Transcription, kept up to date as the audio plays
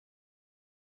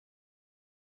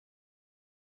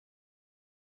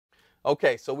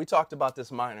Okay, so we talked about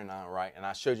this minor 9, right? And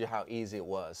I showed you how easy it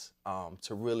was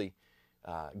to really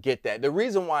get that. The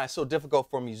reason why it's so difficult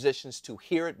for musicians to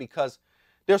hear it, because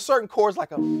there are certain chords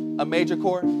like a major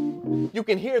chord. You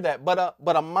can hear that, but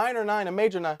a minor 9, a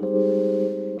major 9,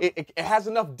 it has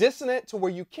enough dissonant to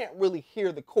where you can't really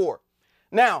hear the chord.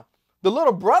 Now, the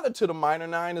little brother to the minor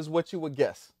 9 is what you would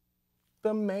guess.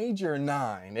 The major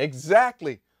 9,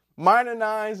 exactly. Minor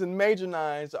 9s and major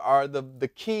 9s are the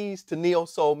keys to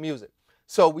neo-soul music.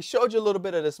 So we showed you a little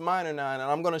bit of this minor 9, and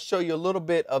I'm going to show you a little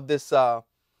bit of this,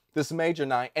 this major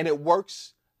 9, and it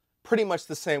works pretty much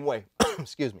the same way.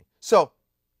 Excuse me. So,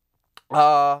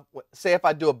 say if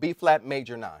I do a B flat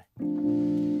major 9.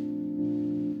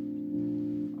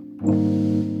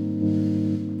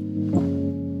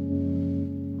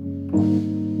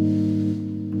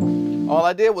 All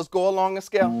I did was go along the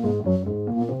scale.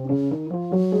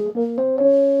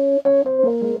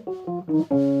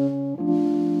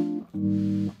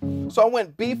 So I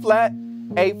went B flat,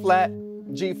 A flat,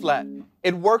 G flat.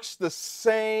 It works the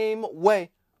same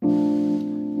way.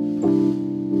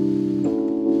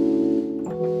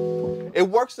 It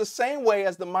works the same way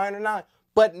as the minor 9,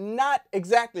 but not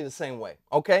exactly the same way,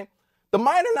 okay? The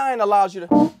minor 9 allows you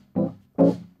to...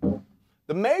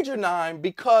 The major 9,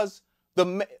 because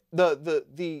the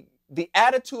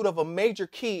attitude of a major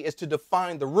key is to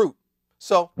define the root.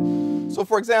 So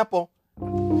for example,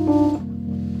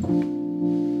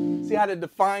 see how to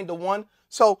define the 1?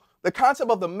 So the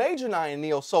concept of the major 9 in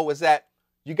neo-soul is that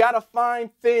you got to find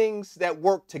things that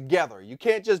work together. You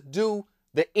can't just do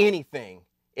the anything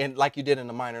like you did in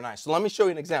the minor 9. So let me show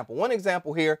you an example. One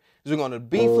example here is we're going to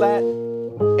B flat,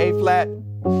 A flat,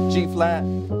 G flat.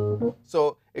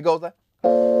 So it goes like...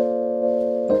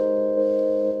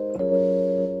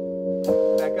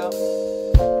 Back up.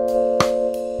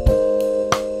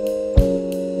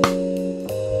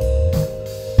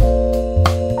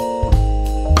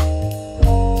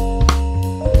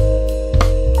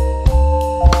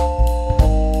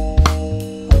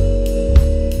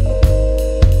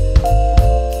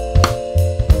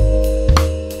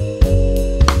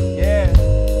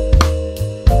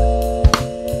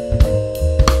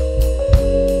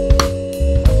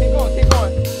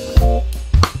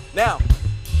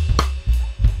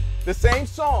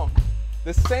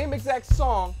 The same exact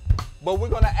song, but we're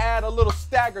going to add a little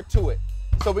stagger to it.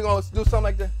 So we're going to do something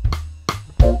like this.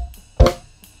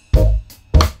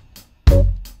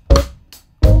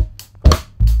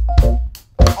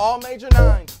 All major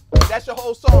 9s. That's your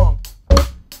whole song.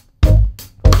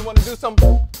 You want to do some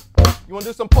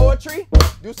poetry?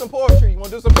 Do some poetry. You want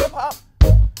to do some hip hop?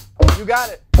 You got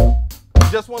it. You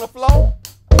just want to flow?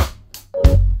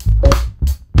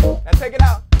 Now take it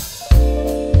out.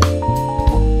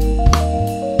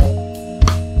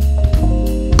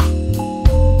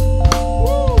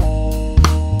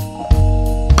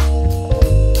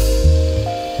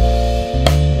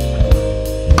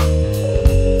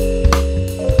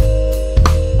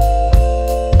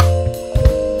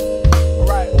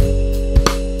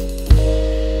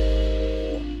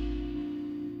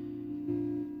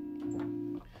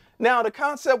 Now, the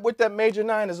concept with that major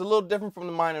 9 is a little different from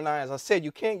the minor 9. As I said,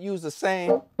 you can't use the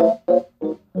same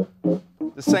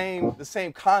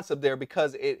concept there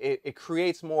because it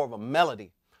creates more of a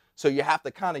melody. So you have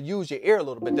to kind of use your ear a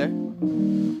little bit there.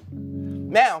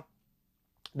 Now,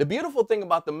 the beautiful thing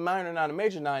about the minor 9 and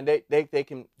major 9,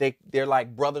 they're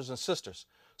like brothers and sisters.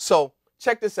 So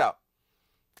check this out.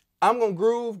 I'm gonna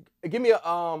groove. Give me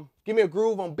a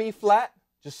groove on B flat.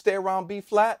 Just stay around B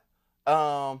flat.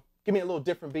 Give me a little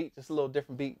different beat, just a little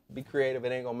different beat. Be creative,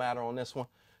 it ain't gonna matter on this one.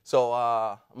 So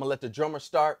I'm gonna let the drummer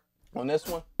start on this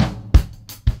one.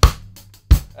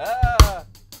 Now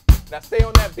stay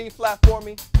on that B flat for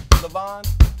me, Levon.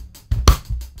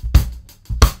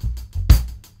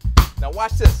 Now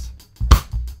watch this.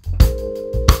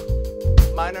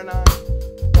 Minor 9.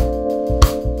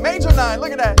 Major 9,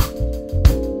 look at that.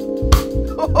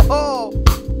 Oh,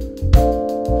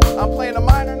 I'm playing a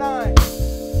minor 9.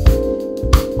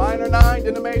 Minor 9,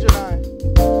 then the major 9.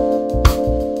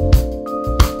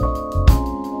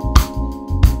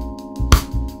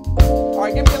 All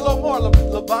right, give me a little more,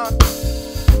 Levon.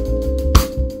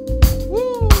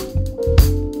 Woo!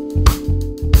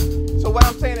 So what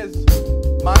I'm saying is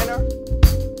minor.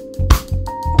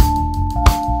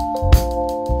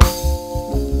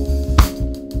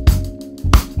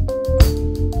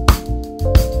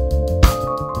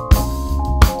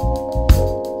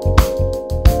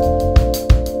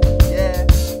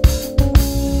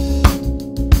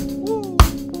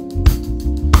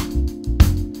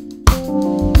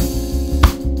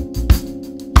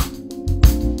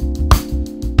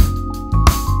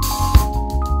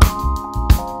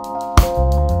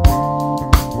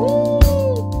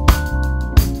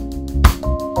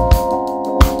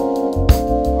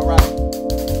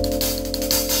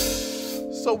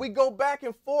 So we go back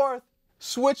and forth,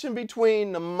 switching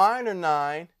between the minor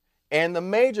 9 and the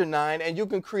major 9, and you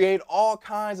can create all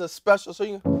kinds of special.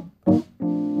 So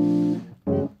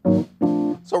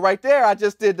right there, I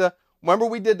just did the, remember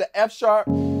we did the F sharp,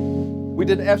 we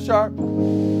did the F sharp,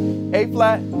 A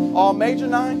flat, all major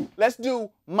 9. Let's do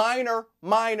minor,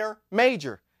 minor,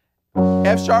 major.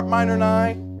 F sharp minor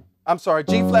 9, I'm sorry,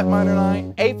 G flat minor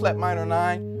 9, A flat minor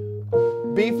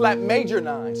 9, B flat major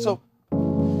 9. So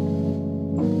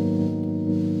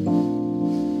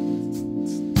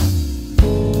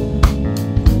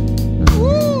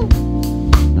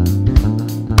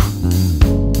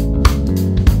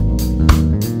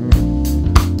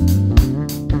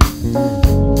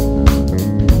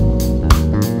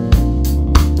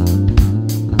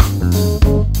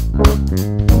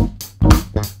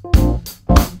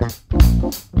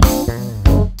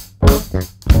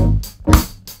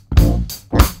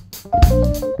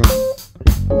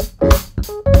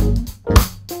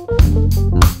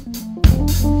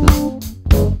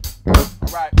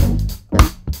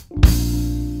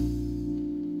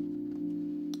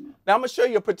now I'm going to show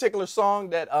you a particular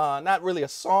song that, not really a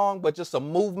song, but just a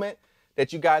movement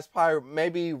that you guys probably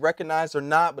maybe recognize or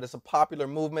not, but it's a popular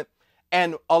movement.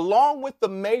 And along with the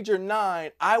major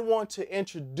 9, I want to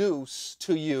introduce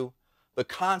to you the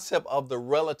concept of the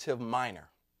relative minor.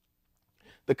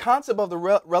 The concept of the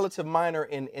relative minor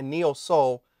in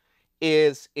neo-soul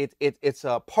is it's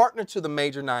a partner to the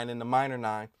major 9 and the minor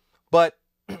 9, but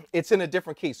it's in a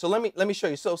different key. So let me show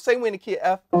you. So say we're in the key of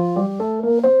F.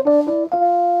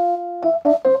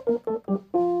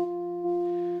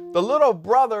 The little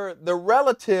brother, the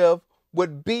relative,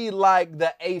 would be like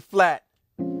the A flat.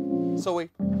 So we.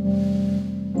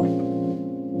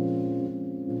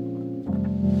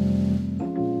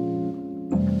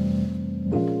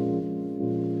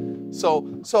 So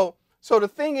the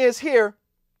thing is here,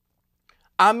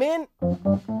 I'm in,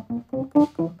 and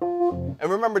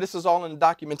remember this is all in the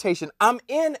documentation, I'm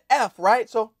in F, right?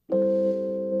 So.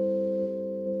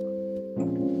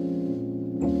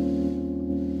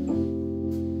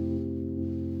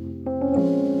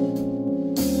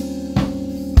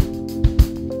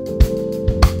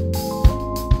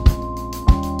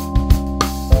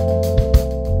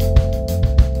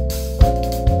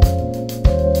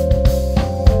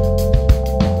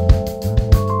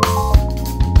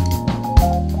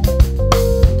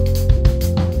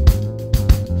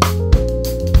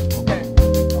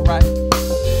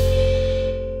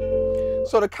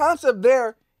 So the concept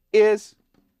there is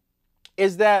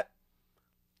that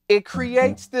it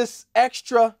creates this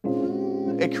extra,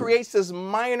 it creates this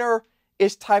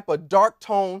minor-ish type of dark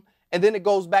tone, and then it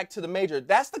goes back to the major.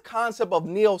 That's the concept of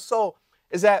neo-soul,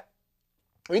 is that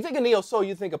when you think of neo-soul,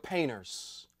 you think of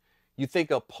painters, you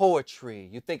think of poetry,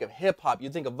 you think of hip-hop, you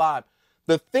think of vibe.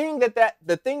 The thing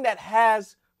that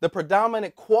has the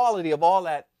predominant quality of all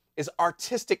that is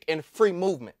artistic and free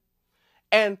movement.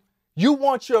 And you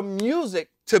want your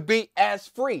music to be as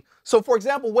free. So for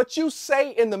example, what you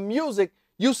say in the music,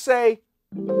 you say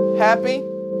happy,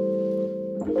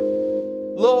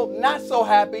 little not so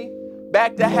happy,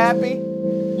 back to happy.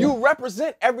 You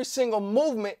represent every single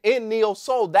movement in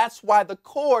neo-soul. That's why the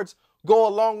chords go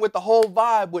along with the whole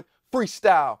vibe with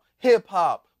freestyle, hip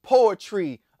hop,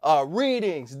 poetry,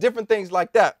 readings, different things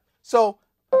like that. So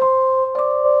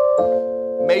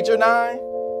major 9,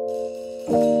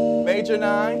 major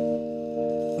 9,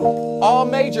 all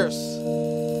majors.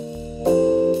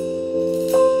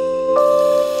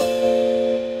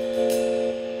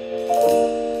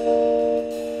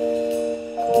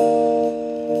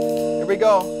 Here we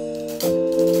go.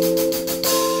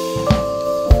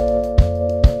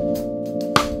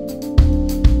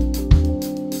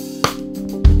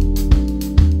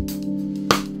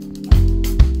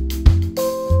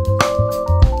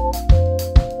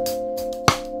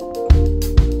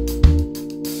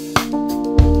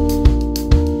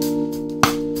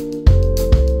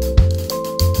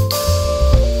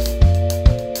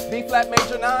 flat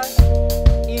major 9,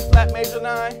 E flat major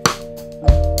 9,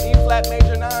 E flat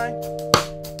major 9,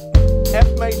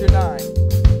 F major 9,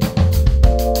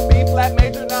 B flat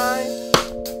major 9,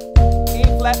 E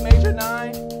flat major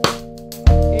 9,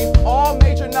 E, all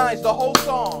major 9s, the whole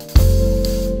song.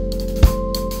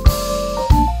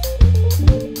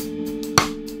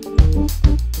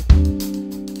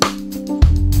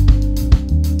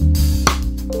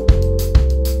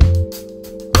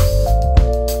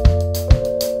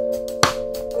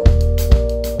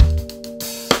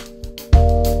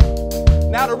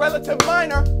 Now the relative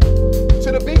minor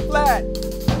to the B flat.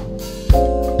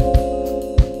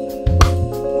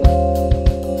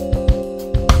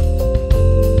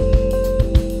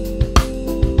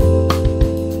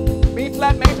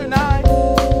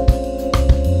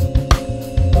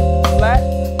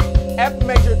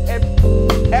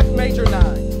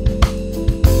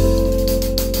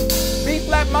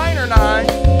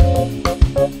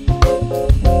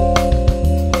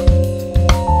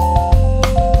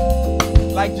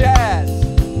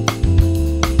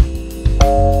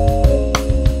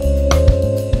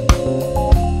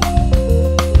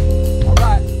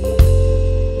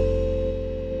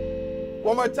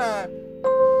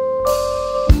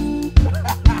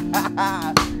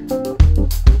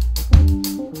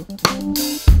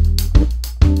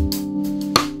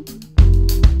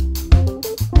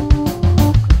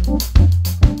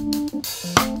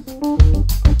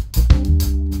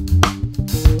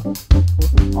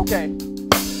 Okay.